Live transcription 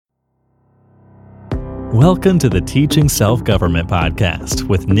Welcome to the Teaching Self-Government Podcast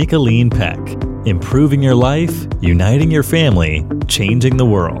with Natalie Peck. Improving your life, uniting your family, changing the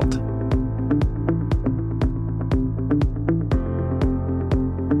world.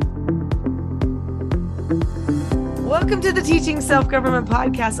 Welcome to the Teaching Self-Government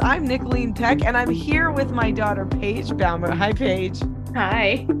Podcast. I'm Natalie Peck, and I'm here with my daughter, Paige Baumer. Hi, Paige.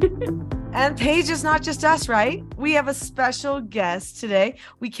 Hi. And Paige is not just us, right? We have a special guest today.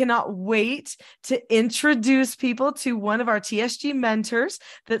 We cannot wait to introduce people to one of our TSG mentors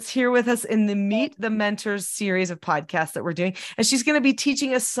that's here with us in the Meet the Mentors series of podcasts that we're doing. And she's going to be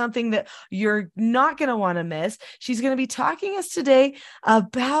teaching us something that you're not going to want to miss. She's going to be talking us today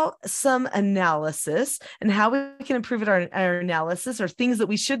about some analysis and how we can improve our analysis or things that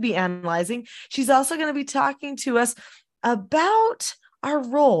we should be analyzing. She's also going to be talking to us about our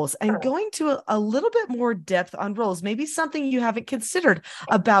roles and going to a little bit more depth on roles, maybe something you haven't considered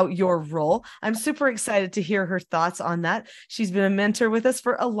about your role. I'm super excited to hear her thoughts on that. She's been a mentor with us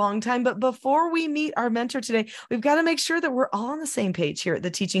for a long time, but before we meet our mentor today, we've got to make sure that we're all on the same page here at the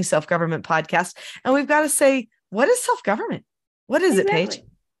Teaching Self-Government Podcast. And we've got to say, what is self-government? What is it, Paige?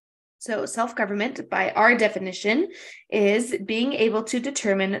 So self-government, by our definition, is being able to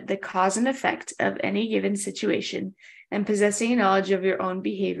determine the cause and effect of any given situation and possessing knowledge of your own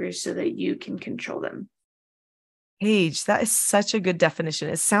behaviors so that you can control them. Paige, that is such a good definition.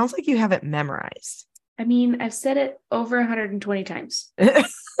 It sounds like you have it memorized. I mean, I've said it over 120 times.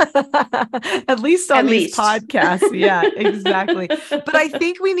 At least on these podcasts. Yeah, exactly. But I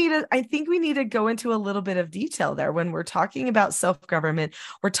think we need to go into a little bit of detail there. When we're talking about self-government,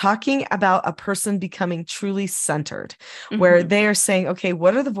 we're talking about a person becoming truly centered, where they are saying, okay,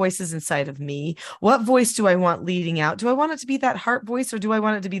 what are the voices inside of me? What voice do I want leading out? Do I want it to be that heart voice, or do I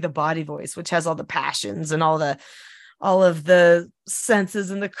want it to be the body voice, which has all the passions and all of the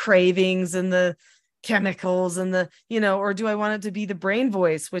senses and the cravings and the chemicals and or do I want it to be the brain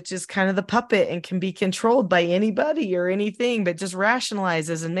voice, which is kind of the puppet and can be controlled by anybody or anything, but just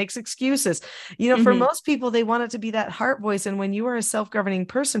rationalizes and makes excuses. For most people, they want it to be that heart voice. And when you are a self-governing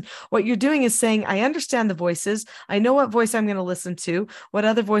person, what you're doing is saying, I understand the voices. I know what voice I'm going to listen to, what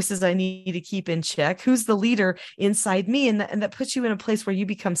other voices I need to keep in check, who's the leader inside me. And that puts you in a place where you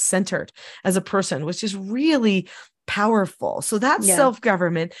become centered as a person, which is really powerful. So that's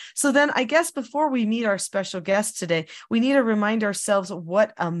self-government. So then I guess before we meet our special guest today, we need to remind ourselves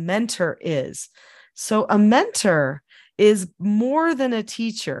what a mentor is. So a mentor is more than a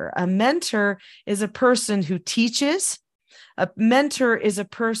teacher. A mentor is a person who teaches. A mentor is a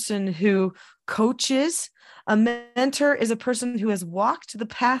person who coaches. A mentor is a person who has walked the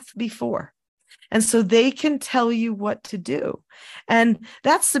path before. And so they can tell you what to do. And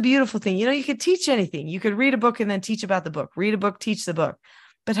that's the beautiful thing. You could teach anything. You could read a book and then teach about the book. Read a book, teach the book.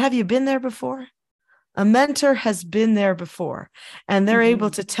 But have you been there before? A mentor has been there before, and they're able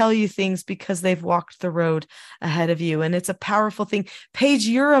to tell you things because they've walked the road ahead of you. And it's a powerful thing. Paige,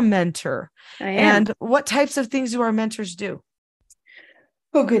 you're a mentor. I am. And what types of things do our mentors do?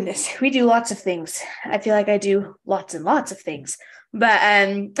 Oh, goodness. We do lots of things. I feel like I do lots and lots of things. But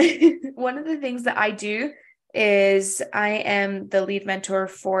one of the things that I do is I am the lead mentor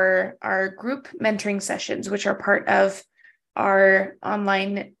for our group mentoring sessions, which are part of our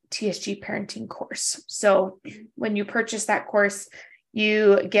online TSG parenting course. So when you purchase that course,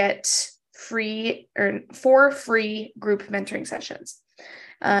 you get 4 free group mentoring sessions.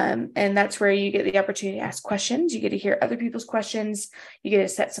 And that's where you get the opportunity to ask questions. You get to hear other people's questions. You get to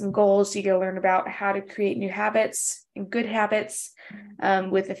set some goals. You get to learn about how to create new habits and good habits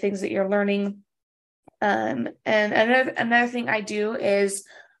with the things that you're learning. And another thing I do is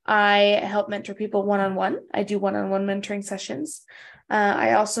I help mentor people one-on-one. I do one-on-one mentoring sessions.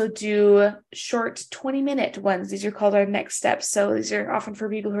 I also do short 20-minute ones. These are called our next steps. So these are often for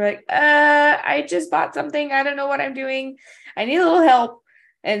people who are like, I just bought something. I don't know what I'm doing. I need a little help.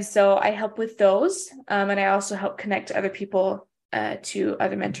 And so I help with those. And I also help connect other people to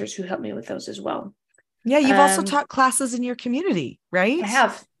other mentors who help me with those as well. Yeah. You've also taught classes in your community, right? I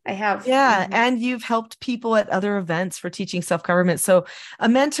have. Yeah. And you've helped people at other events for teaching self-government. So a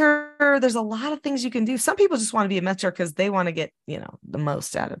mentor, there's a lot of things you can do. Some people just want to be a mentor because they want to get, the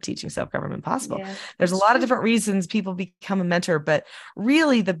most out of teaching self-government possible. Yeah, there's a lot of different reasons people become a mentor, but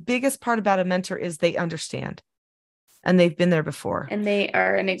really the biggest part about a mentor is they understand. And they've been there before. And they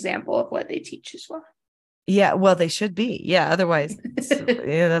are an example of what they teach as well. Yeah, well, they should be. Yeah, otherwise,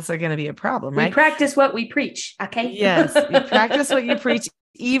 that's going to be a problem, right? We practice what we preach, okay? Yes, you practice what you preach.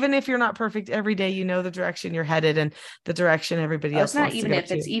 Even if you're not perfect every day, you know the direction you're headed and the direction everybody else wants to go. It's not even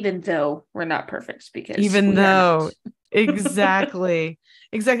if, it's even though we're not perfect, because even though Exactly.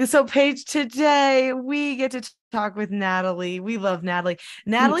 Exactly. So Paige, today we get to talk with Natalie. We love Natalie.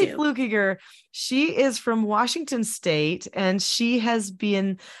 Natalie Fluckiger. She is from Washington State, and she has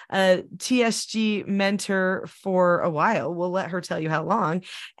been a TSG mentor for a while. We'll let her tell you how long.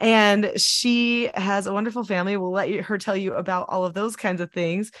 And she has a wonderful family. We'll let her tell you about all of those kinds of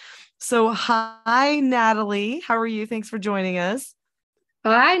things. So hi, Natalie. How are you? Thanks for joining us.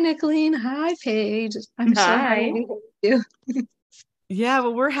 Hi, Nicolene. Hi, Paige. I'm so happy to be with you. Yeah,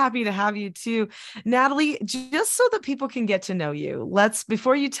 well, we're happy to have you too. Natalie, just so that people can get to know you,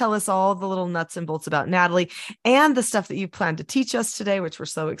 before you tell us all the little nuts and bolts about Natalie and the stuff that you plan to teach us today, which we're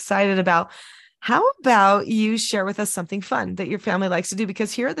so excited about, how about you share with us something fun that your family likes to do?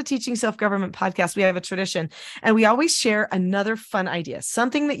 Because here at the Teaching Self-Government podcast, we have a tradition and we always share another fun idea,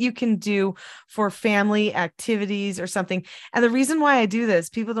 something that you can do for family activities or something. And the reason why I do this,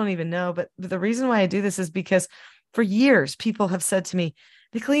 people don't even know, but the reason why I do this is because for years, people have said to me,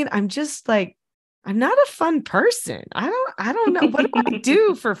 Nicolene, I'm not a fun person. I don't know. What do I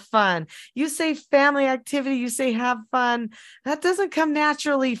do for fun? You say family activity, you say have fun. That doesn't come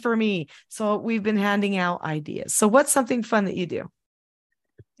naturally for me. So we've been handing out ideas. So what's something fun that you do?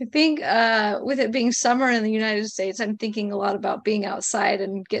 I think with it being summer in the United States, I'm thinking a lot about being outside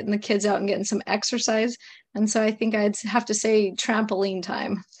and getting the kids out and getting some exercise. And so I think I'd have to say trampoline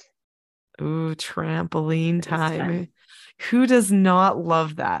time. Ooh, trampoline time. Who does not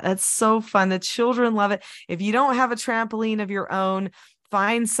love that? That's so fun. The children love it. If you don't have a trampoline of your own,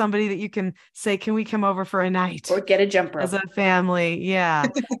 find somebody that you can say, can we come over for a night? Or get a jump rope. As a family. Yeah.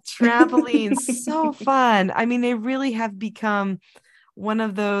 Trampolines, so fun. I mean, they really have become one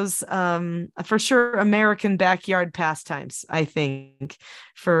of those, for sure, American backyard pastimes, I think,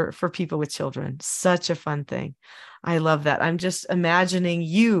 for people with children. Such a fun thing. I love that. I'm just imagining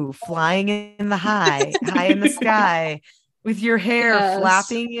you flying in the high in the sky with your hair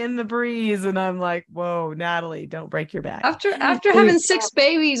flapping in the breeze. And I'm like, whoa, Natalie, don't break your back. After having 6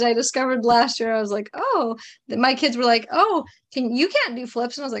 babies, I discovered last year, I was like, oh, my kids were like, oh, you can't do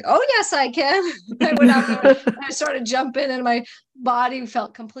flips. And I was like, oh, yes, I can. I went out there and I started jumping and my body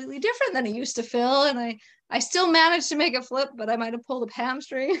felt completely different than it used to feel. And I still managed to make a flip, but I might have pulled a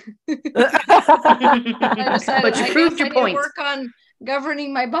hamstring. I decided but you proved your point. To work on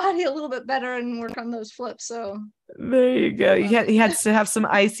governing my body a little bit better and work on those flips. So there you go. You had to have some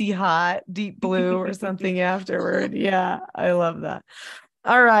icy hot deep blue or something afterward. Yeah, I love that.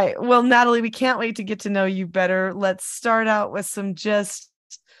 All right. Well, Natalie, we can't wait to get to know you better. Let's start out with some just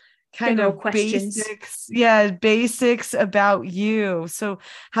kind of questions. Basics about you. So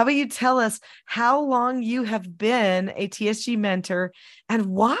how about you tell us how long you have been a TSG mentor and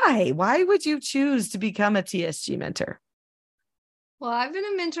why? Why would you choose to become a TSG mentor? Well, I've been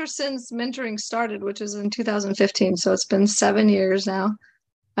a mentor since mentoring started, which is in 2015. So it's been 7 years now.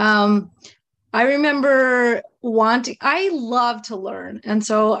 I remember I love to learn. And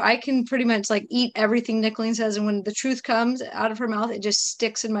so I can pretty much eat everything Nicolene says. And when the truth comes out of her mouth, it just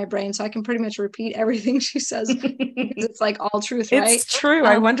sticks in my brain. So I can pretty much repeat everything she says. It's all truth, right? It's true.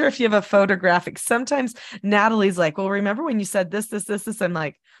 I wonder if you have a photographic. Sometimes Natalie's like, well, remember when you said this? I'm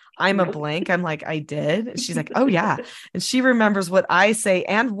like, I'm a blank. I'm like, I did. She's like, oh yeah. And she remembers what I say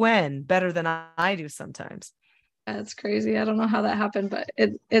and when better than I do sometimes. That's crazy. I don't know how that happened, but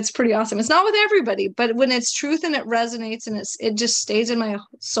it's pretty awesome. It's not with everybody, but when it's truth and it resonates and it just stays in my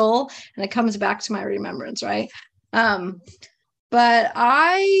soul and it comes back to my remembrance, right? But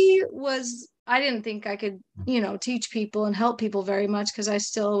I didn't think I could, teach people and help people very much because I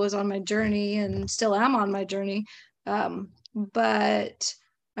still was on my journey and still am on my journey. But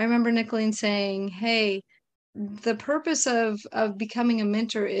I remember Nicolene saying, hey, the purpose of becoming a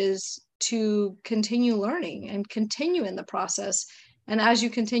mentor is to continue learning and continue in the process. And as you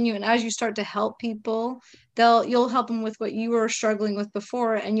continue and as you start to help people, you'll help them with what you were struggling with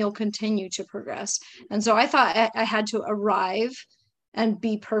before, and you'll continue to progress. And so I thought I had to arrive and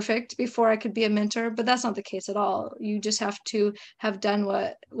be perfect before I could be a mentor, but that's not the case at all. You just have to have done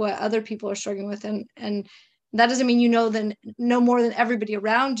what other people are struggling with. And that doesn't mean know more than everybody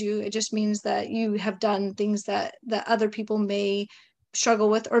around you. It just means that you have done things that other people may struggle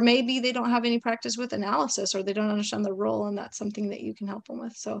with, or maybe they don't have any practice with analysis, or they don't understand the role, and that's something that you can help them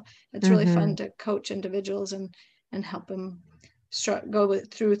with. So it's really fun to coach individuals and help them go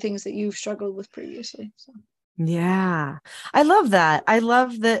through things that you've struggled with previously. So Yeah. I love that. I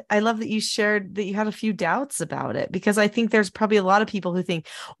love that. I love that you shared that you had a few doubts about it, because I think there's probably a lot of people who think,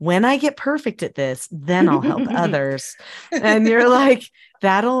 when I get perfect at this, then I'll help others. And you're like,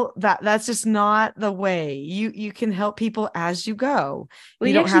 that's just not the way. You can help people as you go. Well,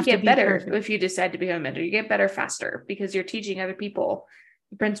 you you don't actually have to get be better perfect. if you decide to become a mentor. You get better faster because you're teaching other people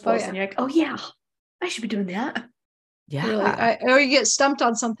the principles, and you're like, oh yeah, I should be doing that. Yeah. You're like, or you get stumped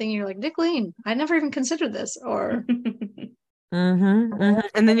on something. And you're like, Nicolene, I never even considered this. Or And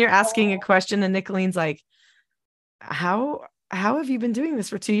then you're asking a question, and Nicolene's like, how have you been doing this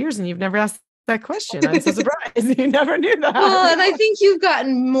for 2 years and you've never asked that question? I'm so surprised. You never knew that. Well, and I think you've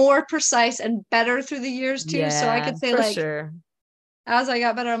gotten more precise and better through the years too. So I could say, for like, sure. as I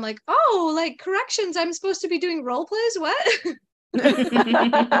got better, I'm like, oh, like corrections, I'm supposed to be doing role plays. What?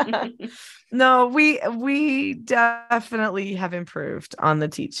 No, we definitely have improved on the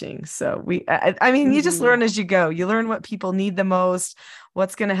teaching. So I mean, you just learn as you go. You learn what people need the most,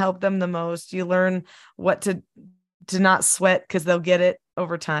 what's going to help them the most. You learn what to not sweat, because they'll get it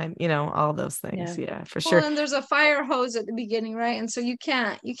over time, all those things. Yeah, for sure. Well, and there's a fire hose at the beginning, right? And so you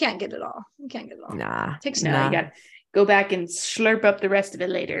can't get it all. You can't get it all. Nah, it takes you got to go back and slurp up the rest of it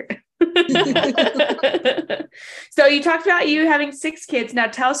later. So you talked about you having 6 kids. Now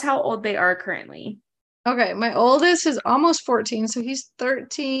tell us how old they are currently. Okay, my oldest is almost 14, so he's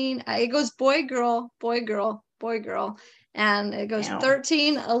 13. It goes boy, girl, boy, girl, boy, girl. And it goes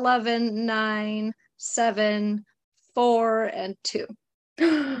 13, 11, 9, 7, 4, and 2.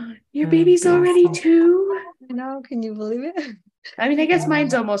 Your baby's already 2? I know, can you believe it? I mean, I guess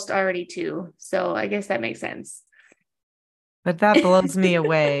mine's almost already 2, so I guess that makes sense. But that blows me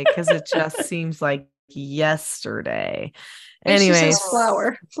away, because it just seems like yesterday. Anyway, she says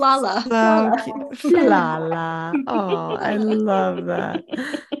flower, flala, flala. Oh, I love that.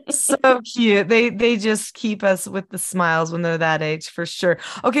 So cute. They just keep us with the smiles when they're that age, for sure.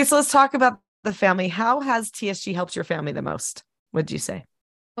 Okay, so let's talk about the family. How has TSG helped your family the most? What'd you say?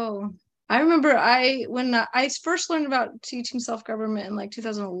 Oh, I remember when I first learned about teaching self-government in like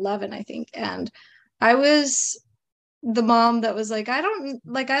 2011, I think, and I was the mom that was like, I don't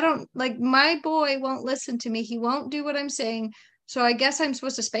like my boy won't listen to me. He won't do what I'm saying. So I guess I'm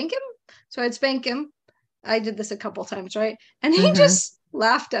supposed to spank him. So I'd spank him. I did this a couple times, right? And he just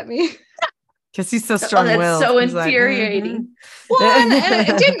laughed at me. Because he's so strong-willed. That's so infuriating. Well, and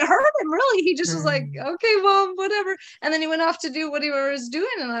it didn't hurt him really. He just was like, okay, mom, whatever. And then he went off to do what he was doing.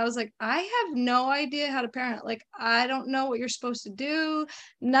 And I was like, I have no idea how to parent. Like, I don't know what you're supposed to do.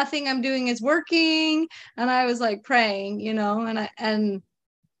 Nothing I'm doing is working. And I was like praying, and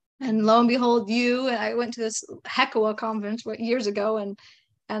lo and behold, I went to this HECOA conference years ago, and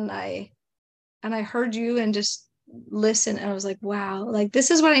I heard you and just listen, and I was like, wow, like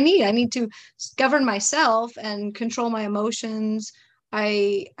this is what I need to govern myself and control my emotions.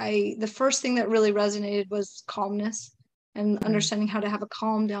 The first thing that really resonated was calmness and understanding how to have a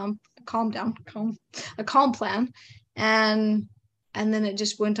calm plan, and then it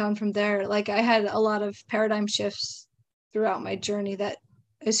just went on from there. Like, I had a lot of paradigm shifts throughout my journey that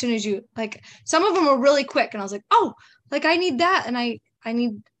as soon as you, like, some of them were really quick, and I was like, oh, like I need that, and I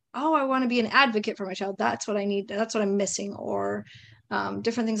need, oh, I want to be an advocate for my child. That's what I need. That's what I'm missing, or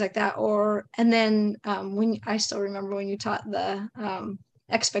different things like that. And then when I still remember when you taught the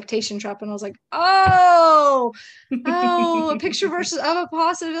expectation trap, and I was like, oh, a picture versus of a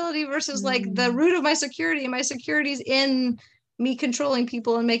possibility versus like the root of my security, and my security is in me controlling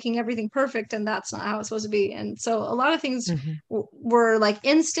people and making everything perfect, and that's not how it's supposed to be. And so a lot of things were like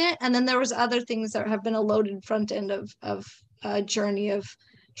instant, and then there was other things that have been a loaded front end of a journey of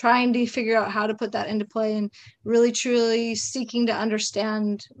trying to figure out how to put that into play, and really truly seeking to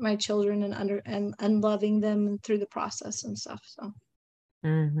understand my children and loving them through the process and stuff. So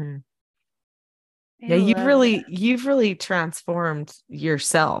yeah, you've really transformed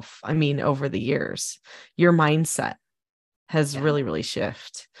yourself. I mean, over the years, your mindset has really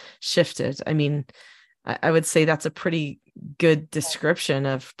shifted. I mean, I would say that's a pretty good description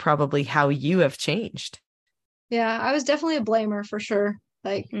of probably how you have changed. Yeah, I was definitely a blamer for sure.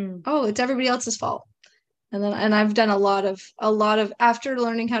 Like, oh, it's everybody else's fault. And I've done a lot of after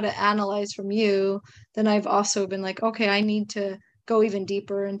learning how to analyze from you, then I've also been like, okay, I need to go even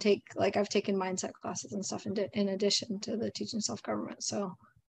deeper and I've taken mindset classes and stuff in addition to the teaching self-government. So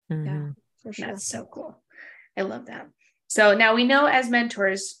yeah, for sure. That's so cool. I love that. So now we know as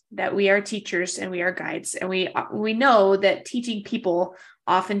mentors that we are teachers and we are guides, and we know that teaching people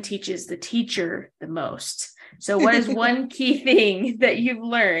often teaches the teacher the most. So what is one key thing that you've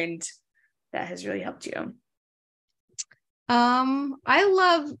learned that has really helped you? I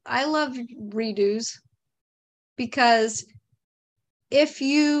love redos. because if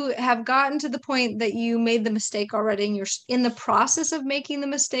you have gotten to the point that you made the mistake already and you're in the process of making the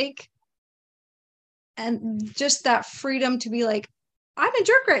mistake, and just that freedom to be like, I'm a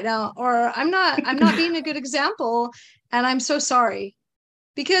jerk right now, or I'm not being a good example, and I'm so sorry.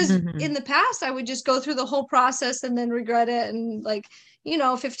 Because in the past, I would just go through the whole process and then regret it. And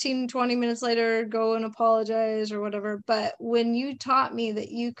 15, 20 minutes later, go and apologize or whatever. But when you taught me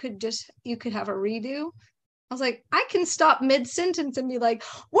that you could have a redo, I was like, I can stop mid-sentence and be like,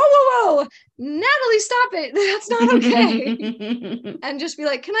 whoa, Natalie, stop it. That's not okay. And just be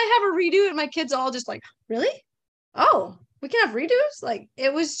like, can I have a redo? And my kids all just like, really? Oh, we can have redos? Like,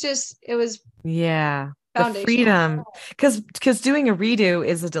 it was the freedom, because doing a redo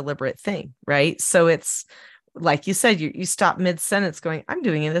is a deliberate thing, right? So it's like you said, you stop mid-sentence going, I'm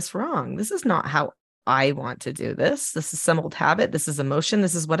doing this wrong. This is not how I want to do this. This is some old habit. This is emotion.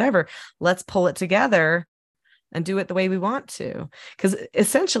 This is whatever. Let's pull it together and do it the way we want to. Because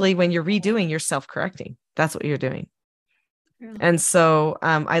essentially when you're redoing, you're self-correcting. That's what you're doing. Yeah. And so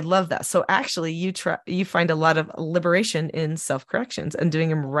I love that. So actually you find a lot of liberation in self-corrections and doing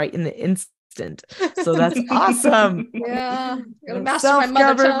them right in the instant. So that's awesome. Yeah.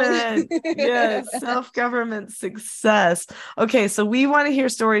 Self-government. Yes. Self-government success. Okay. So we want to hear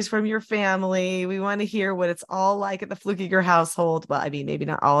stories from your family. We want to hear what it's all like at the Fluckiger household. Well, I mean, maybe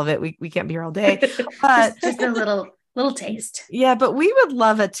not all of it. We can't be here all day, but just a little taste. Yeah. But we would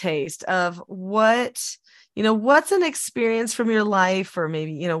love a taste of what's an experience from your life, or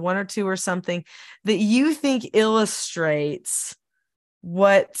maybe, one or two or something that you think illustrates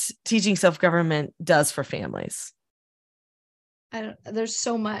what teaching self-government does for families. There's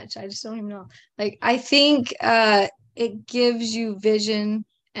so much. I just don't even know. Like, I think it gives you vision,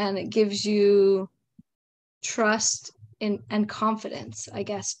 and it gives you trust and confidence, I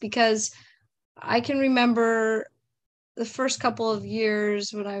guess, because I can remember the first couple of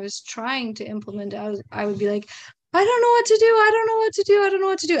years when I was trying to implement it, I would be like, I don't know what to do. I don't know what to do. I don't know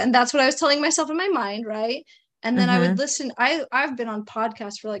what to do. And that's what I was telling myself in my mind, right? And then I would listen. I've been on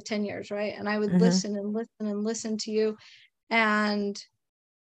podcasts for like 10 years, right? And I would listen and listen and listen to you. And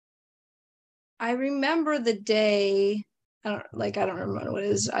I remember the day, I don't remember what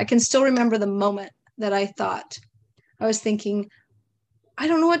it is. I can still remember the moment that I was thinking, I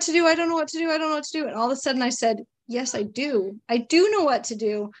don't know what to do. I don't know what to do. I don't know what to do. And all of a sudden I said, yes, I do. I do know what to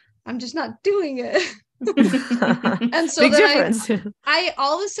do. I'm just not doing it. And so Big then difference. I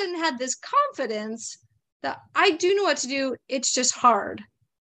all of a sudden had this confidence that I do know what to do. It's just hard.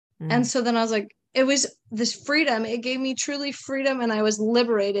 And so then I was like, it was this freedom. It gave me truly freedom. And I was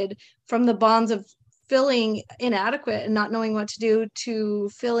liberated from the bonds of feeling inadequate and not knowing what to do, to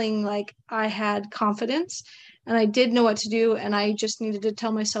feeling like I had confidence and I did know what to do. And I just needed to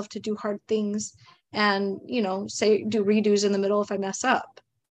tell myself to do hard things and, do redos in the middle if I mess up.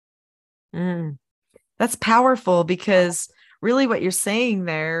 That's powerful, because really what you're saying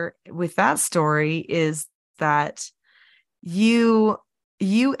there with that story is that you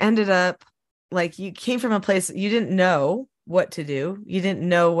ended up, like, you came from a place you didn't know what to do. You didn't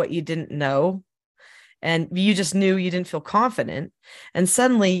know what you didn't know. And you just knew you didn't feel confident. And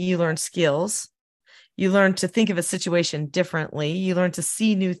suddenly you learned skills. You learned to think of a situation differently. You learned to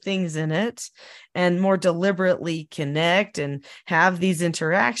see new things in it and more deliberately connect and have these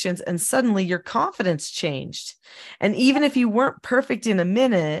interactions. And suddenly your confidence changed. And even if you weren't perfect in a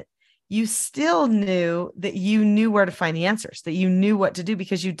minute, you still knew that you knew where to find the answers, that you knew what to do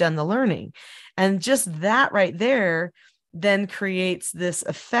because you'd done the learning. And just that right there then creates this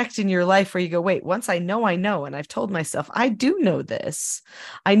effect in your life where you go, wait, once I know, and I've told myself, I do know this.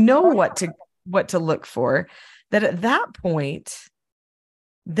 I know what to look for, that at that point,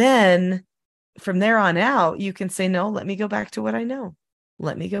 then from there on out, you can say, no, let me go back to what I know.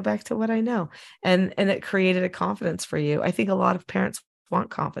 Let me go back to what I know. And it created a confidence for you. I think a lot of parents want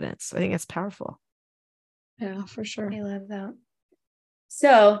confidence. I think it's powerful. Yeah, for sure. I love that.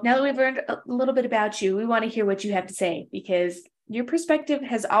 So now that we've learned a little bit about you, we want to hear what you have to say, because your perspective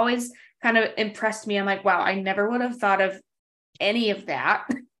has always kind of impressed me. I'm like, wow, I never would have thought of any of that.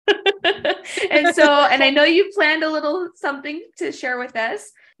 And I know you planned a little something to share with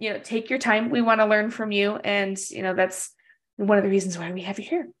us. Take your time. We want to learn from you. And, that's one of the reasons why we have you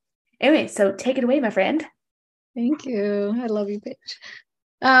here. Anyway, so take it away, my friend. Thank you. I love you,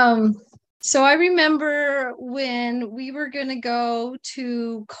 Paige. So I remember when we were going to go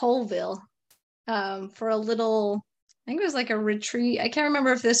to Colville for a little think it was like a retreat. I can't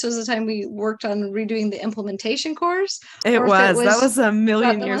remember if this was the time we worked on redoing the implementation course. That was a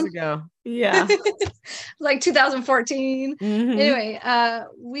million years ago. Yeah. Like 2014. Anyway,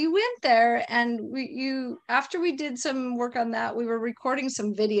 we went there, and after we did some work on that, we were recording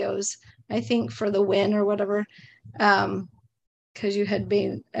some videos, I think for the win or whatever. Because you had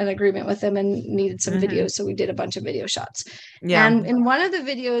made an agreement with them and needed some videos. So we did a bunch of video shots. Yeah. And in one of the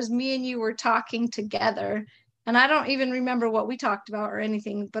videos, me and you were talking together, and I don't even remember what we talked about or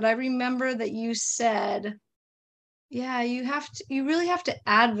anything, but I remember that you said, yeah, you really have to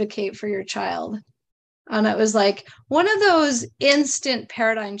advocate for your child. And it was like one of those instant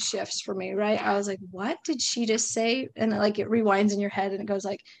paradigm shifts for me, right? I was like, what did she just say? And like it rewinds in your head and it goes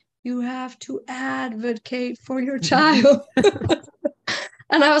like, you have to advocate for your child.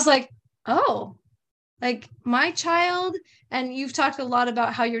 And I was like, oh, like my child, and you've talked a lot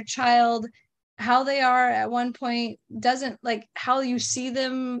about how your child, how they are at one point doesn't like how you see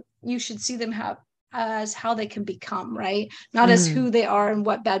them. You should see them as how they can become, right? Not as who they are and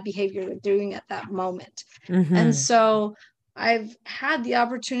what bad behavior they're doing at that moment. And so I've had the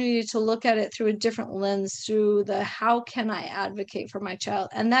opportunity to look at it through a different lens, through the how can I advocate for my child?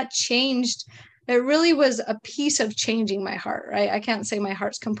 And that changed. It really was a piece of changing my heart, right? I can't say my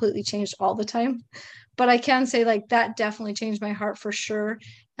heart's completely changed all the time, but I can say like that definitely changed my heart for sure,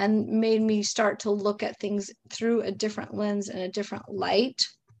 and made me start to look at things through a different lens and a different light.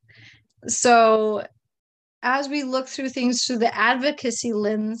 So as we look through things through the advocacy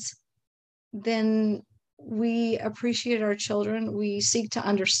lens, then we appreciate our children. We seek to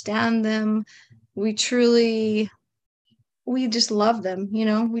understand them. We just love them. You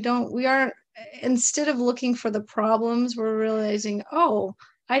know, instead of looking for the problems, we're realizing, oh,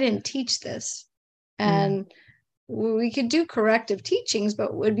 I didn't teach this. And we could do corrective teachings, but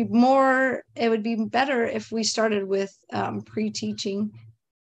it would be better if we started with pre-teaching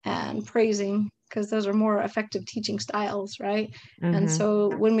and praising, because those are more effective teaching styles, right? And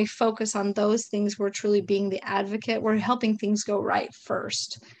so when we focus on those things, we're truly being the advocate. We're helping things go right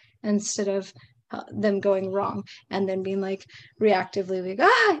first, instead of them going wrong and then being like reactively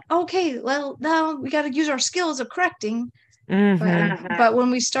like, okay, well, now we got to use our skills of correcting. But when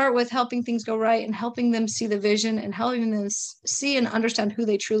we start with helping things go right and helping them see the vision and helping them see and understand who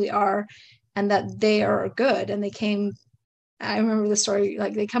they truly are, and that they are good, and I remember the story,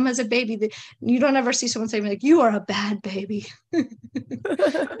 like they come as a baby. You don't ever see someone saying like, you are a bad baby.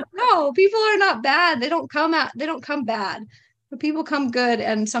 No, people are not bad. They don't come bad. But people come good.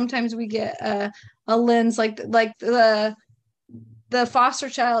 And sometimes we get a lens like the foster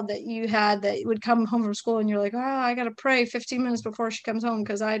child that you had that would come home from school and you're like, I got to pray 15 minutes before she comes home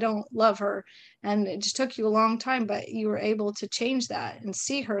because I don't love her. And it just took you a long time, but you were able to change that and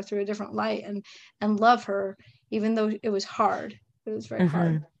see her through a different light and love her, even though it was hard. It was very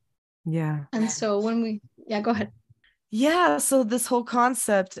hard. Yeah. And so go ahead. Yeah. So this whole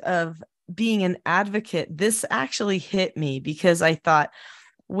concept of being an advocate, this actually hit me because I thought,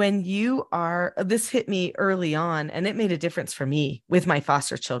 this hit me early on, and it made a difference for me with my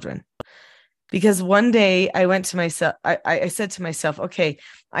foster children. Because one day I went to myself, I said to myself, okay,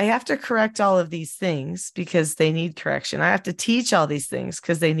 I have to correct all of these things because they need correction. I have to teach all these things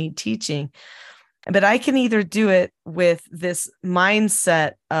because they need teaching. But I can either do it with this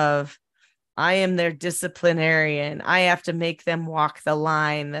mindset of I am their disciplinarian. I have to make them walk the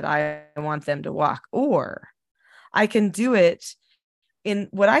line that I want them to walk. Or I can do it in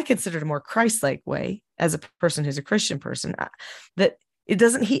what I consider a more Christ-like way as a person who's a Christian person, that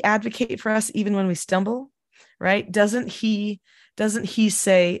doesn't he advocate for us even when we stumble, right? Doesn't he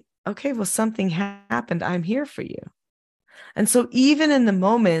say, okay, well, something happened. I'm here for you. And so even in the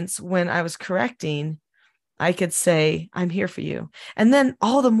moments when I was correcting, I could say, I'm here for you. And then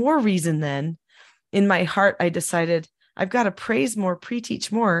all the more reason then in my heart, I decided I've got to praise more,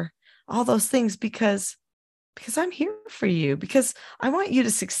 pre-teach more, all those things because I'm here for you, because I want you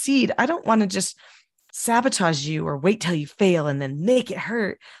to succeed. I don't want to just sabotage you or wait till you fail and then make it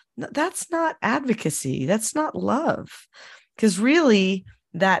hurt. That's not advocacy. That's not love. Because really,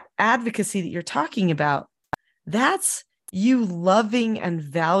 that advocacy that you're talking about, that's you loving and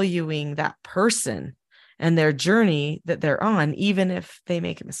valuing that person and their journey that they're on, even if they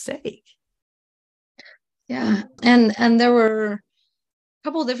make a mistake. Yeah. And there were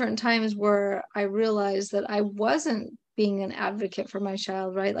couple different times where I realized that I wasn't being an advocate for my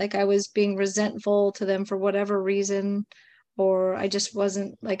child, right? Like I was being resentful to them for whatever reason, or I just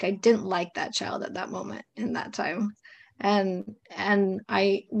wasn't like, I didn't like that child at that moment in that time. And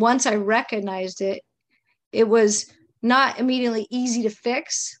once I recognized it, it was not immediately easy to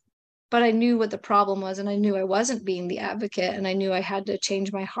fix, but I knew what the problem was, and I knew I wasn't being the advocate, and I knew I had to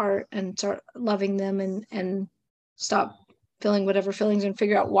change my heart and start loving them and stop feeling whatever feelings and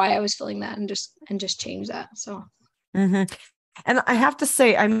figure out why I was feeling that and just change that. So. Mm-hmm. And I have to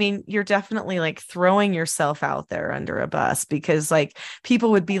say, I mean, you're definitely like throwing yourself out there under a bus, because like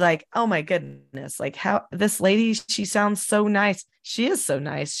people would be like, oh my goodness, like how this lady, she sounds so nice. She is so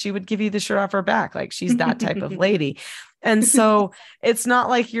nice. She would give you the shirt off her back. Like she's that type of lady. And so it's not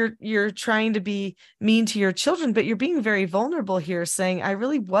like you're trying to be mean to your children, but you're being very vulnerable here, saying, I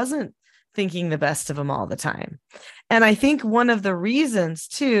really wasn't thinking the best of them all the time. And I think one of the reasons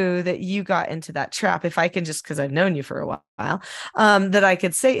too that you got into that trap, if I can just, because I've known you for a while, that I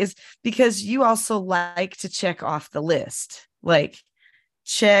could say is because you also like to check off the list, like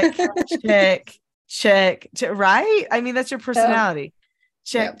check, check, right? I mean, that's your personality.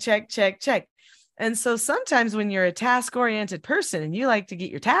 Check, check, check, check. And so sometimes when you're a task-oriented person and you like to get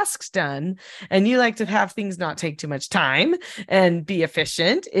your tasks done and you like to have things not take too much time and be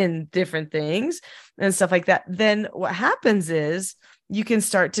efficient in different things and stuff like that, then what happens is you can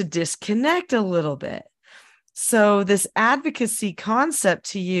start to disconnect a little bit. So this advocacy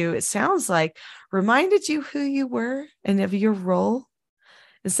concept to you, it sounds like, reminded you who you were and of your role.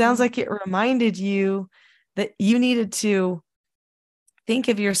 It sounds like it reminded you that you needed to think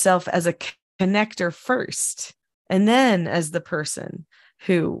of yourself as a connector first, and then as the person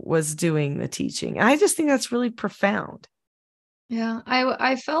who was doing the teaching. And I just think that's really profound. Yeah,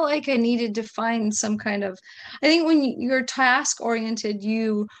 I felt like I needed to find some kind of, I think when you're task oriented,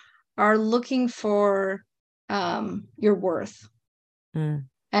 you are looking for your worth.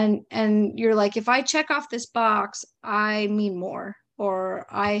 And you're like, if I check off this box, I mean more, or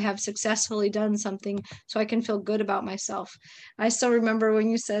I have successfully done something so I can feel good about myself. I still remember when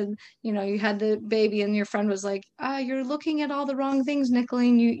you said, you know, you had the baby and your friend was like, you're looking at all the wrong things,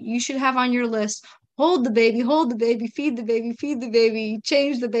 Nicolene. You should have on your list, hold the baby, feed the baby,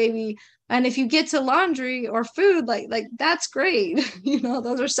 change the baby. And if you get to laundry or food, like that's great. You know,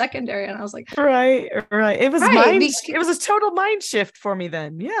 those are secondary. And I was like, right. It was it was a total mind shift for me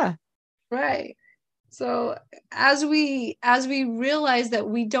then. Yeah. Right. So as we realize that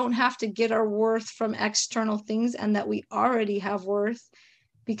we don't have to get our worth from external things, and that we already have worth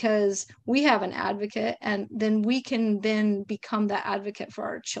because we have an advocate, and then we can then become that advocate for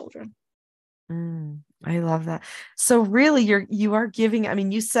our children. I love that. So really you are giving, I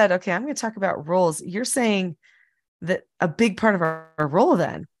mean, you said, okay, I'm going to talk about roles. You're saying that a big part of our role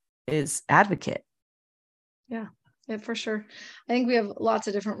then is advocate. Yeah, for sure. I think we have lots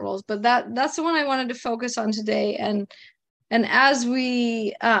of different roles, but that's the one I wanted to focus on today. And as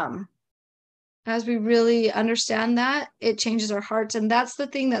we really understand that, it changes our hearts. And that's the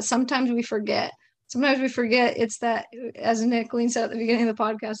thing that sometimes we forget. It's that, as Nicolene said at the beginning of the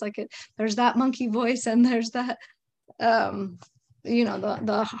podcast, like there's that monkey voice, and there's that, you know,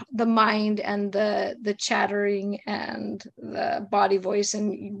 the mind and the chattering and the body voice,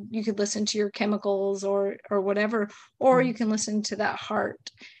 and you could listen to your chemicals or whatever, or you can listen to that heart.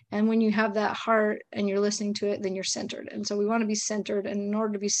 And when you have that heart and you're listening to it, then you're centered. And so we want to be centered. And in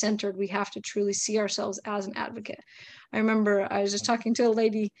order to be centered, we have to truly see ourselves as an advocate. I remember I was just talking to a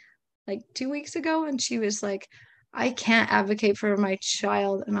lady like 2 weeks ago, and she was like, I can't advocate for my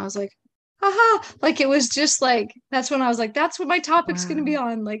child. And I was like, like it was just like, that's when I was like, that's what my topic's going to be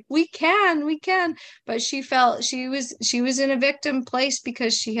on. Like we can, but she felt she was in a victim place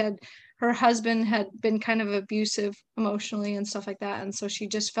because her husband had been kind of abusive emotionally and stuff like that. And so she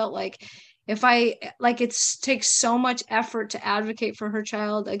just felt like, it takes so much effort to advocate for her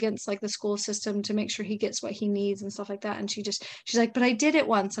child against like the school system to make sure he gets what he needs and stuff like that. And she's like, but I did it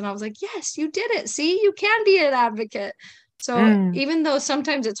once. And I was like, yes, you did it. See, you can be an advocate. So even though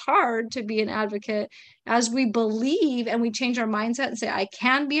sometimes it's hard to be an advocate, as we believe and we change our mindset and say, I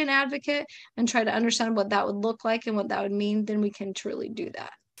can be an advocate, and try to understand what that would look like and what that would mean, then we can truly do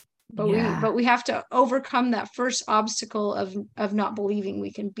that. But we have to overcome that first obstacle of not believing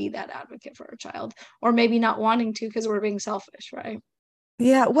we can be that advocate for our child, or maybe not wanting to because we're being selfish, right?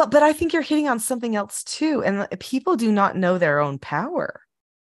 Yeah, well, but I think you're hitting on something else too. And people do not know their own power.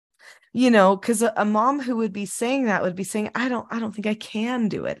 You know, because a mom who would be saying that would be saying, I don't think I can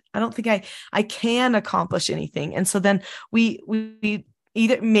do it. I don't think I can accomplish anything. And so then we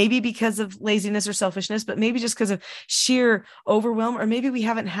either maybe because of laziness or selfishness, but maybe just because of sheer overwhelm, or maybe we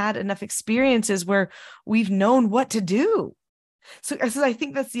haven't had enough experiences where we've known what to do. So I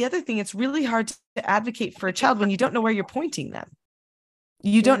think that's the other thing. It's really hard to advocate for a child when you don't know where you're pointing them.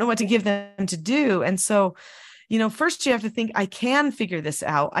 You don't know what to give them to do. And so, you know, first you have to think, I can figure this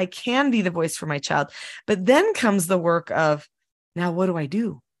out. I can be the voice for my child. But then comes the work of, now what do I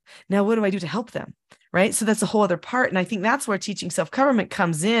do? Now, what do I do to help them? Right. So that's a whole other part. And I think that's where teaching self-government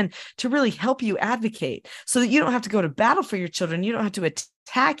comes in to really help you advocate so that you don't have to go to battle for your children. You don't have to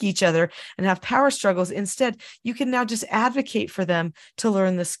attack each other and have power struggles. Instead, you can now just advocate for them to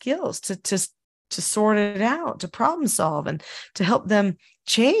learn the skills, to sort it out, to problem solve, and to help them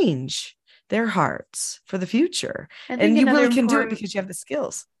change their hearts for the future. And you really can do it because you have the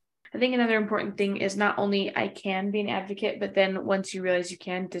skills. I think another important thing is not only I can be an advocate, but then once you realize you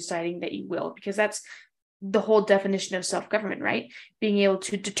can, deciding that you will, because that's the whole definition of self-government, right? Being able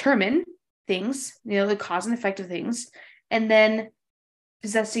to determine things, the cause and effect of things, and then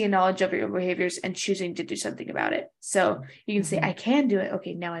possessing a knowledge of your behaviors and choosing to do something about it. So you can say, I can do it.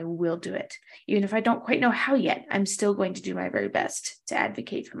 Okay, now I will do it. Even if I don't quite know how yet, I'm still going to do my very best to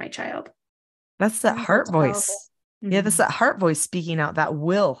advocate for my child. That's that heart voice. Yeah, that's that heart voice speaking out, that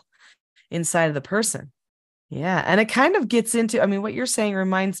will inside of the person. Yeah. And it kind of gets into, what you're saying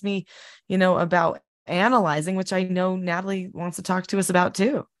reminds me, about analyzing, which I know Natalie wants to talk to us about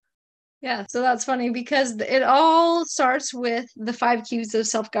too. Yeah. So that's funny because it all starts with the 5 keys of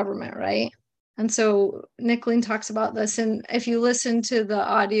self-government, right? And so Nicolene talks about this. And if you listen to the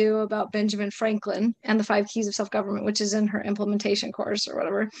audio about Benjamin Franklin and the 5 keys of self-government, which is in her implementation course or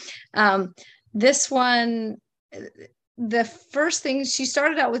whatever, this one, the first thing, she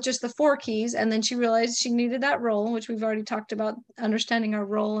started out with just the 4 keys, and then she realized she needed that role, which we've already talked about, understanding our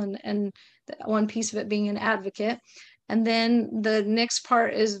role and one piece of it being an advocate. And then the next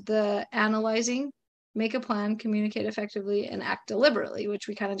part is the analyzing, make a plan, communicate effectively, and act deliberately, which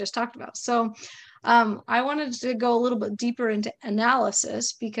we kind of just talked about. So I wanted to go a little bit deeper into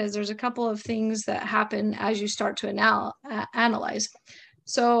analysis because there's a couple of things that happen as you start to analyze.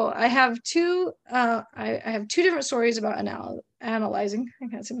 So I have two different stories about analyzing. I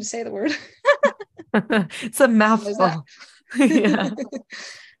can't seem to say the word. It's a mouthful. Yeah.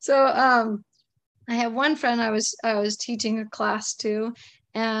 So I have one friend I was teaching a class to,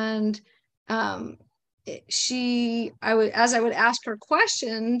 and as I would ask her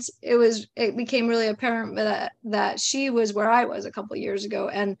questions, it became really apparent that she was where I was a couple of years ago,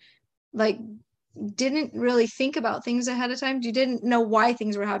 and didn't really think about things ahead of time. You didn't know why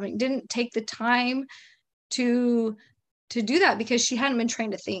things were happening. Didn't take the time to do that because she hadn't been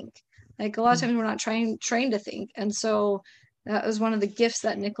trained to think. Like a lot of times we're not trained to think. And so that was one of the gifts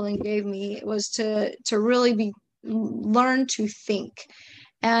that Nicolene gave me, was to really learn to think.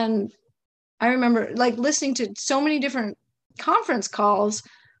 And I remember listening to so many different conference calls,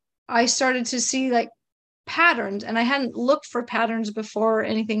 I started to see patterns, and I hadn't looked for patterns before or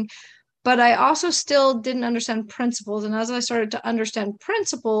anything. But I also still didn't understand principles. And as I started to understand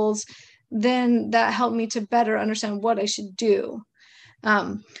principles, then that helped me to better understand what I should do.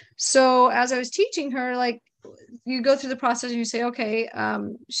 So as I was teaching her, you go through the process and you say, okay,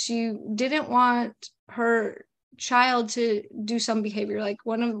 she didn't want her child to do some behavior. Like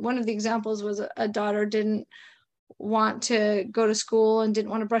one of the examples was a daughter didn't want to go to school and didn't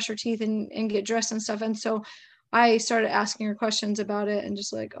want to brush her teeth and get dressed and stuff. And so I started asking her questions about it and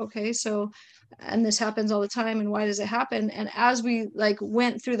just okay, so, and this happens all the time, and why does it happen? And as we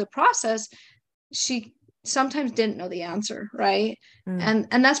went through the process, she sometimes didn't know the answer, right? And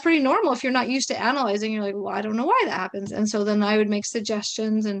that's pretty normal. If you're not used to analyzing, you're well, I don't know why that happens. And so then I would make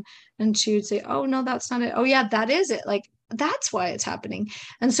suggestions, and she would say, oh no, that's not it. Oh yeah, that is it. That's why it's happening.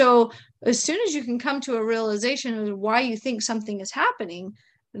 And so as soon as you can come to a realization of why you think something is happening,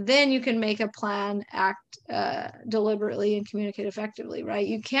 then you can make a plan, act deliberately, and communicate effectively, right?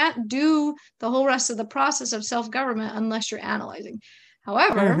 You can't do the whole rest of the process of self-government unless you're analyzing.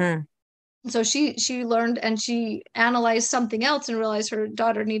 However, so she learned, and she analyzed something else and realized her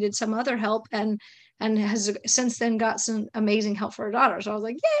daughter needed some other help, and has since then got some amazing help for her daughter. So I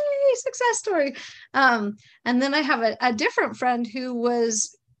was yay, success story. And then I have a different friend who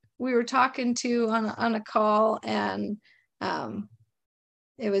we were talking to on a call, and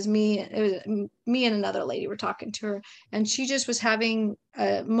it was me and another lady were talking to her, and she just was having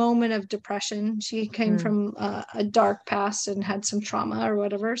a moment of depression. She came from a dark past and had some trauma or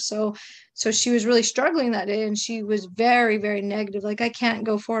whatever. So she was really struggling that day, and she was very, very negative. I can't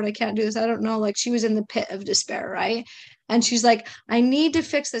go forward. I can't do this. I don't know. She was in the pit of despair. Right. And she's I need to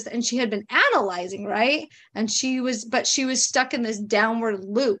fix this. And she had been analyzing. Right. And she was stuck in this downward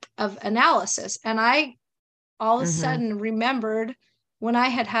loop of analysis. And I all of a sudden remembered when I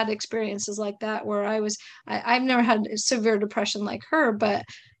had experiences like that, where I've never had severe depression like her, but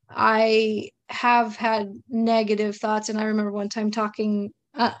I have had negative thoughts. And I remember one time talking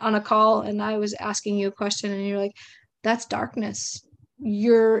on a call, and I was asking you a question, and you're that's darkness.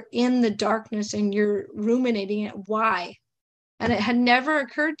 You're in the darkness and you're ruminating it. Why? And it had never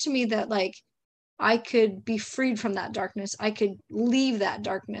occurred to me that like I could be freed from that darkness. I could leave that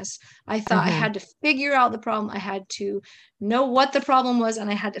darkness. I thought I had to figure out the problem. I had to know what the problem was, and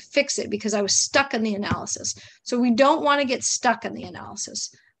I had to fix it because I was stuck in the analysis. So we don't want to get stuck in the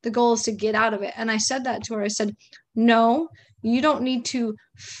analysis. The goal is to get out of it. And I said that to her. I said, no, you don't need to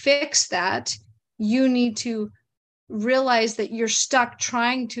fix that. You need to realize that you're stuck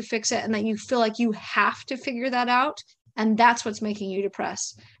trying to fix it and that you feel like you have to figure that out. And that's what's making you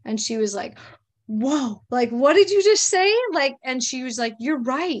depressed. And she was like, whoa, like, what did you just say? Like, and she was like, you're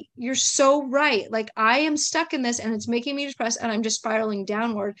right. You're so right. Like, I am stuck in this and it's making me depressed and I'm just spiraling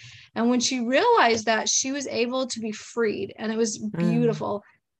downward. And when she realized that, she was able to be freed, and it was beautiful.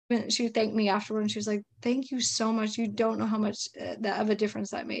 She thanked me afterward and she was like, thank you so much. You don't know how much of a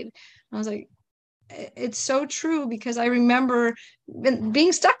difference that made. And I was like, it's so true, because I remember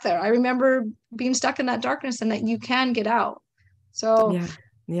being stuck there. I remember being stuck in that darkness and that you can get out. So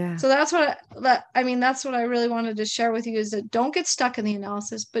yeah. So that's what I really wanted to share with you, is that don't get stuck in the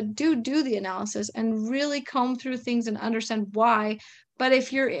analysis, but do the analysis and really comb through things and understand why. But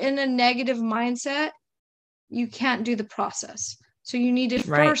if you're in a negative mindset, you can't do the process. So you need to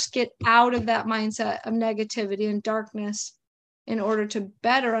first get out of that mindset of negativity and darkness in order to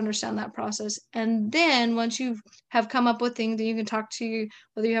better understand that process. And then once you have come up with things that you can talk to,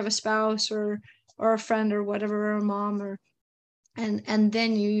 whether you have a spouse or a friend or whatever, or a mom, or and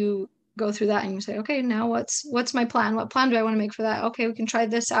then you go through that and you say, okay, now what's my plan? What plan do I want to make for that? Okay, we can try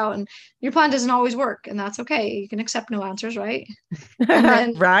this out. And your plan doesn't always work, and that's okay. You can accept no answers, right? And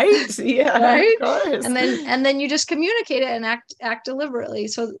then, right? Yeah, right. Of course. And then you just communicate it and act deliberately.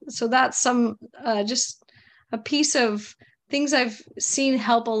 So that's some just a piece of things I've seen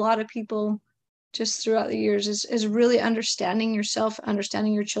help a lot of people just throughout the years, is really understanding yourself,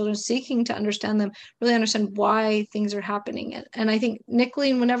 understanding your children, seeking to understand them, really understand why things are happening. And I think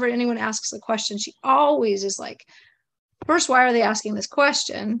Nicolene, whenever anyone asks a question, she always is like, first, why are they asking this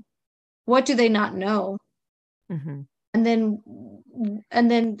question? What do they not know? And then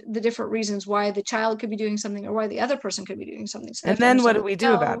the different reasons why the child could be doing something or why the other person could be doing something. So and then what do we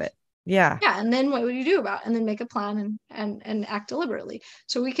do about it? Yeah. And then what would you do about it? And then make a plan and act deliberately.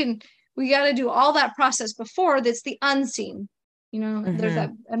 So we got to do all that process before. That's the unseen. There's that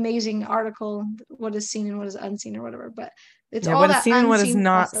amazing article, what is seen and what is unseen, or whatever. But it's all what that is seen and what is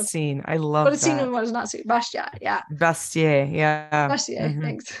not process. seen. I love what is that. seen and what is not seen. Bastiat, yeah. Bastiat,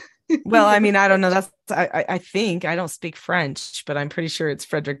 thanks. Well, I mean, I don't know. That's I think I don't speak French, but I'm pretty sure it's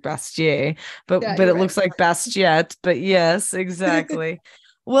Frederic Bastiat. But it looks like Bastiat. But yes, exactly.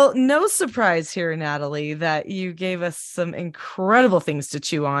 Well, no surprise here, Natalie, that you gave us some incredible things to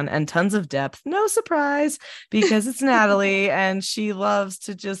chew on and tons of depth. No surprise, because it's Natalie and she loves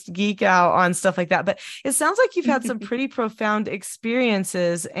to just geek out on stuff like that. But it sounds like you've had some pretty profound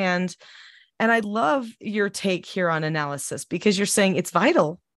experiences, and I love your take here on analysis, because you're saying it's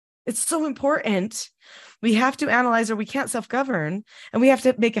vital. It's so important. We have to analyze or we can't self-govern, and we have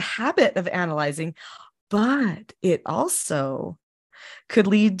to make a habit of analyzing. But it also could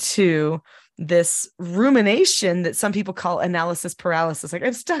lead to this rumination that some people call analysis paralysis. Like,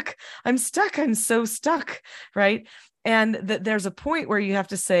 I'm stuck, I'm so stuck, right? And that there's a point where you have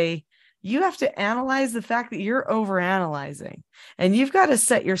to say, you have to analyze the fact that you're overanalyzing, and you've got to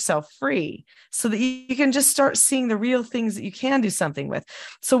set yourself free so that you can just start seeing the real things that you can do something with.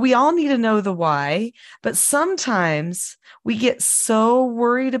 So we all need to know the why, but sometimes we get so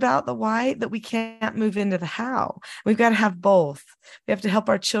worried about the why that we can't move into the how. We've got to have both. We have to help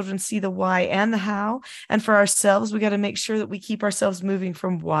our children see the why and the how. And for ourselves, we got to make sure that we keep ourselves moving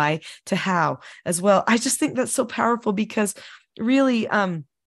from why to how as well. I just think that's so powerful, because really,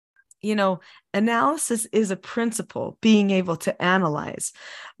 analysis is a principle, being able to analyze.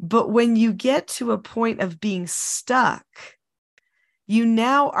 But when you get to a point of being stuck, you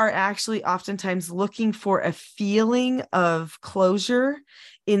now are actually oftentimes looking for a feeling of closure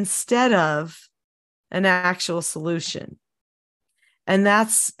instead of an actual solution. And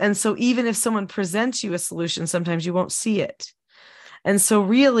so even if someone presents you a solution, sometimes you won't see it. And so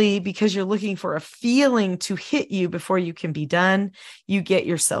really, because you're looking for a feeling to hit you before you can be done, you get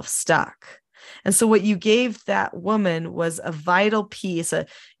yourself stuck. And so what you gave that woman was a vital piece.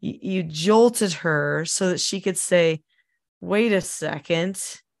 You jolted her so that she could say, wait a second,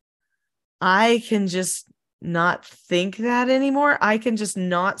 I can just not think that anymore. I can just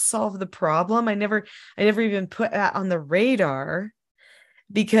not solve the problem. I never even put that on the radar,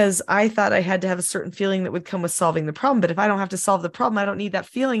 because I thought I had to have a certain feeling that would come with solving the problem. But if I don't have to solve the problem, I don't need that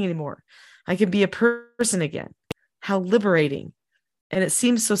feeling anymore. I can be a person again. How liberating. And it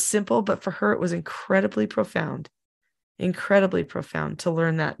seems so simple, but for her, it was incredibly profound. Incredibly profound to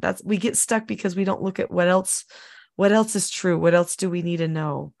learn that. We get stuck because we don't look at what else is true. What else do we need to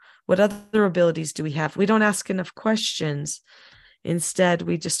know? What other abilities do we have? We don't ask enough questions. Instead,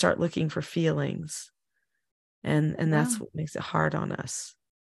 we just start looking for feelings. And that's what makes it hard on us.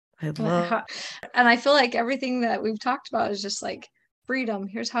 And I feel like everything that we've talked about is just like freedom.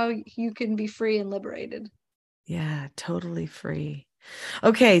 Here's how you can be free and liberated. Yeah, totally free.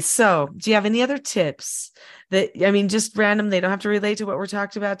 Okay, so do you have any other tips just random, they don't have to relate to what we're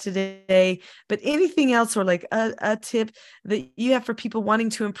talking about today, but anything else, or like a tip that you have for people wanting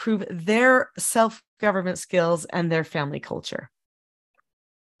to improve their self-government skills and their family culture?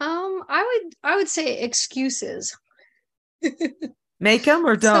 I would say excuses. Make them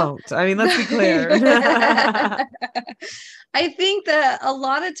or don't. Let's be clear. I think that a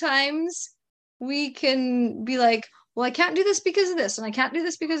lot of times we can be like, well, I can't do this because of this, and I can't do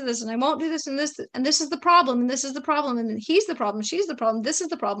this because of this, and I won't do this, and this is the problem, and this is the problem, and he's the problem, she's the problem, this is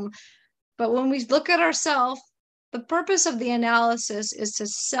the problem. But when we look at ourselves, the purpose of the analysis is to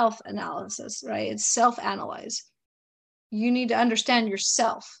self-analysis, right? It's self-analyze. You need to understand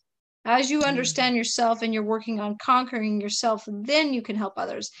yourself. As you understand yourself and you're working on conquering yourself, then you can help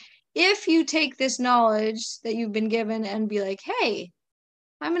others. If you take this knowledge that you've been given and be like, hey,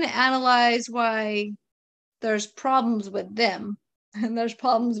 I'm going to analyze why there's problems with them and there's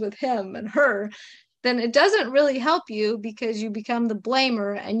problems with him and her, then it doesn't really help you, because you become the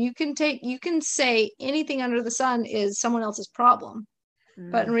blamer, and you can say anything under the sun is someone else's problem.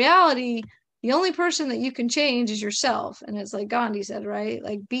 But in reality, the only person that you can change is yourself. And it's like Gandhi said, right?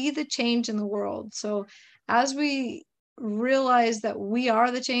 Like, be the change in the world. So as we realize that we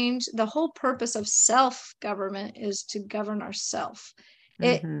are the change, the whole purpose of self-government is to govern ourselves.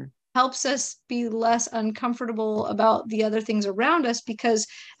 It helps us be less uncomfortable about the other things around us, because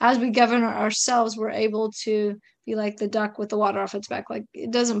as we govern ourselves, we're able to be like the duck with the water off its back. Like, it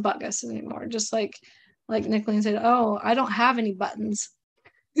doesn't bug us anymore. Just like Natalie said, oh, I don't have any buttons.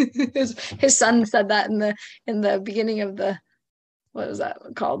 his son said that in the beginning of the, what was that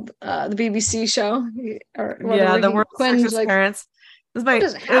called, the BBC show, the world's richest parents. It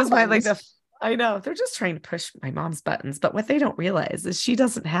was my like the I know. They're just trying to push my mom's buttons, but what they don't realize is she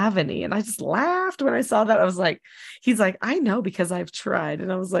doesn't have any. And I just laughed when I saw that. I was like, he's like, I know, because I've tried.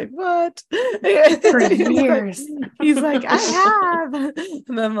 And I was like, what? For years. He's like, I have.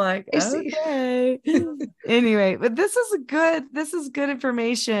 And I'm like, okay. Anyway, but this is good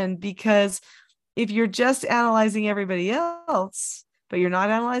information, because if you're just analyzing everybody else, but you're not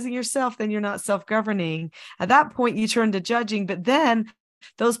analyzing yourself, then you're not self-governing. At that point, you turn to judging, but then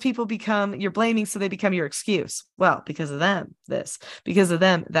those people you're blaming, so they become your excuse. Well, because of them, this, because of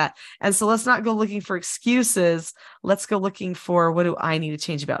them, that. And so let's not go looking for excuses. Let's go looking for, what do I need to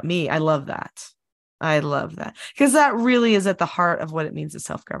change about me? I love that. Because that really is at the heart of what it means to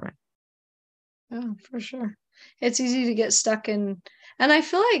self-govern. Oh, for sure. It's easy to get stuck in, and I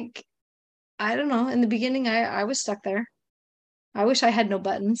feel like, I don't know, in the beginning, I was stuck there. I wish I had no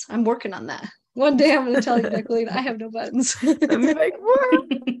buttons. I'm working on that. One day I'm going to tell you, Natalie, I have no buttons. I'm like, what?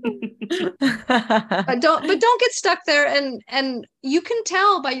 but don't get stuck there. And you can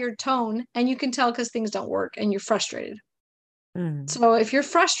tell by your tone, and you can tell because things don't work and you're frustrated. So if you're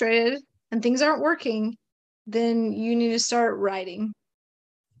frustrated and things aren't working, then you need to start writing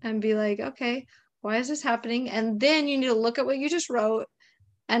and be like, okay, why is this happening? And then you need to look at what you just wrote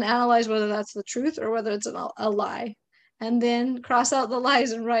and analyze whether that's the truth or whether it's a lie. And then cross out the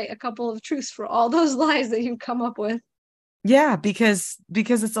lies and write a couple of truths for all those lies that you've come up with. Yeah, because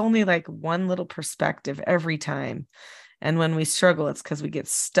it's only like one little perspective every time. And when we struggle, it's because we get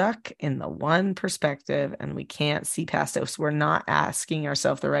stuck in the one perspective and we can't see past it. So we're not asking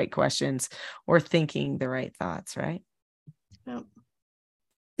ourselves the right questions or thinking the right thoughts, right? Yep.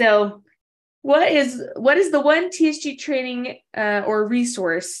 So what is the one TSG training or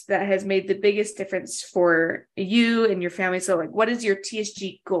resource that has made the biggest difference for you and your family? So like, what is your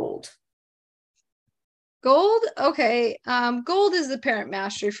TSG gold? Gold? Okay. Gold is the parent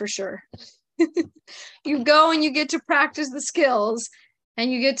mastery for sure. You go and you get to practice the skills and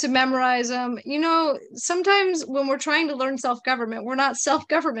you get to memorize them. You know, sometimes when we're trying to learn self-government, we're not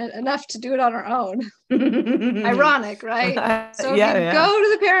self-government enough to do it on our own. Ironic, right? So if you go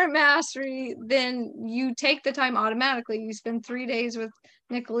to the parent mastery, then you take the time automatically. You spend 3 days with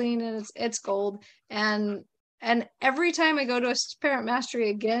Natalie, and it's gold. And every time I go to a parent mastery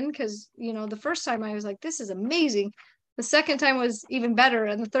again, because, you know, the first time I was like, this is amazing. The second time was even better.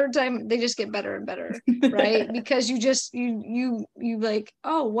 And the third time, they just get better and better, right? Because you like,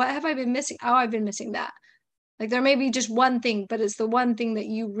 oh, what have I been missing? Oh, I've been missing that. Like, there may be just one thing, but it's the one thing that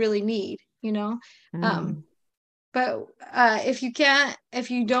you really need, you know? But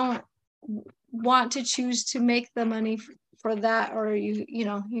if you don't want to choose to make the money for that, or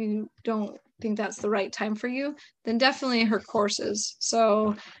you don't think that's the right time for you, then definitely her courses.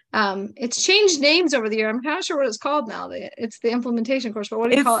 So it's changed names over the year. I'm not sure what it's called now. It's the implementation course, but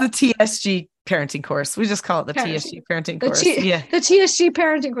what do you call it? It's the TSG parenting course. We just call it the TSG parenting course. The TSG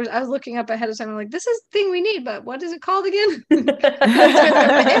parenting course. I was looking up ahead of time. I'm like, this is the thing we need, but what is it called again?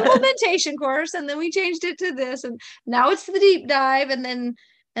 The implementation course. And then we changed it to this, and now it's the deep dive. And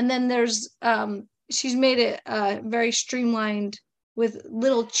then there's she's made it very streamlined with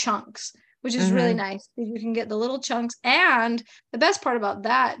little chunks, which is really nice. You can get the little chunks. And the best part about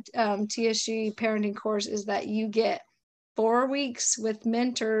that TSG parenting course is that you get 4 weeks with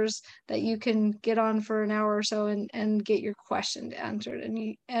mentors that you can get on for an hour or so and get your questions answered.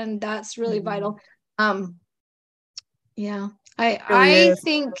 And that's really vital. I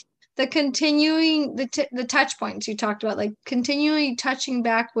think the continuing the touch points you talked about, like continually touching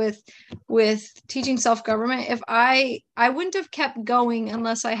back with teaching self-government. If I wouldn't have kept going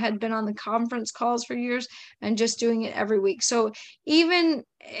unless I had been on the conference calls for years and just doing it every week. So even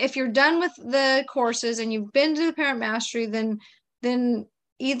if you're done with the courses and you've been to the Parent Mastery, then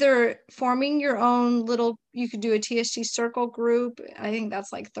either forming your own little, you could do a TSG circle group. I think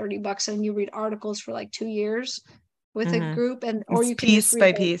that's like $30 and you read articles for like 2 years with a group, or you can piece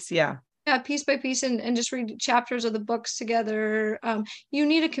by piece. Yeah, piece by piece, and just read chapters of the books together. You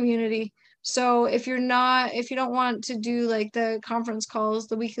need a community. So if you don't want to do like the conference calls,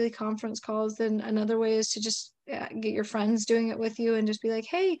 the weekly conference calls, then another way is to just get your friends doing it with you and just be like,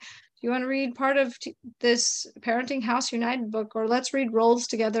 hey, do you want to read part of this Parenting House United book, or let's read roles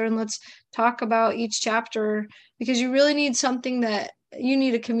together and let's talk about each chapter, because you really need something that you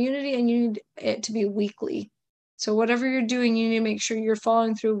need a community, and you need it to be weekly. So whatever you're doing, you need to make sure you're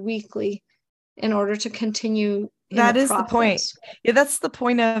following through weekly in order to continue. That is the point. Yeah, that's the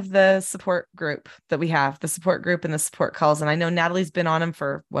point of the support group that we have, the support group and the support calls. And I know Natalie's been on them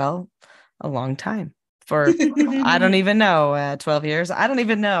for, a long time. For I don't even know, 12 years. I don't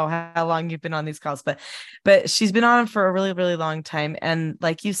even know how long you've been on these calls, but she's been on them for a really, really long time. And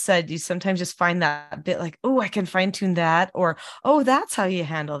like you said, you sometimes just find that bit like, oh, I can fine tune that, or, oh, that's how you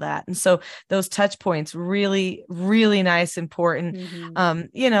handle that. And so those touch points, really, really nice, important.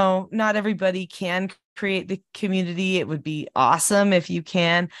 Not everybody can create the community. It would be awesome if you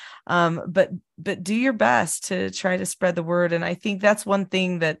can, but do your best to try to spread the word. And I think that's one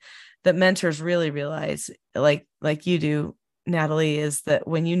thing that mentors really realize, like you do, Natalie, is that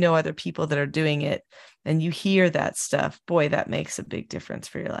when you know other people that are doing it and you hear that stuff, boy, that makes a big difference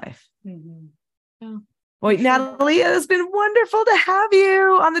for your life. Yeah. Well, Natalie, it has been wonderful to have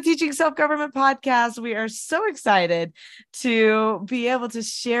you on the Teaching Self-Government podcast. We are so excited to be able to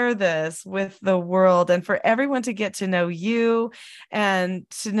share this with the world and for everyone to get to know you and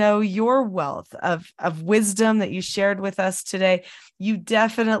to know your wealth of wisdom that you shared with us today. You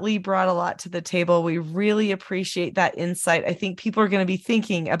definitely brought a lot to the table. We really appreciate that insight. I think people are going to be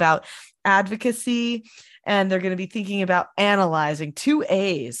thinking about advocacy, and they're going to be thinking about analyzing 2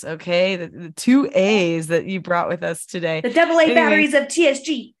 A's. Okay. The 2 A's that you brought with us today. The AA batteries of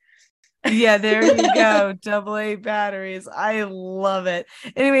TSG. Yeah, there you go. AA batteries. I love it.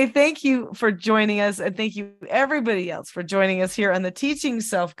 Anyway, thank you for joining us. And thank you everybody else for joining us here on the Teaching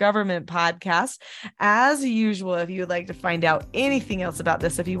Self-Government podcast. As usual, if you would like to find out anything else about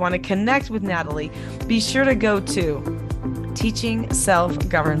this, if you want to connect with Natalie, be sure to go to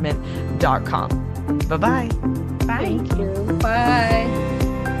teachingselfgovernment.com. Bye-bye. Bye. Thank you. Bye.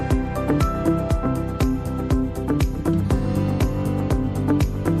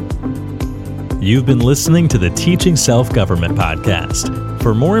 You've been listening to the Teaching Self-Government podcast.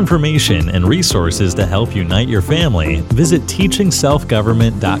 For more information and resources to help unite your family, visit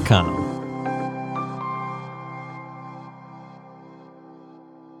teachingselfgovernment.com.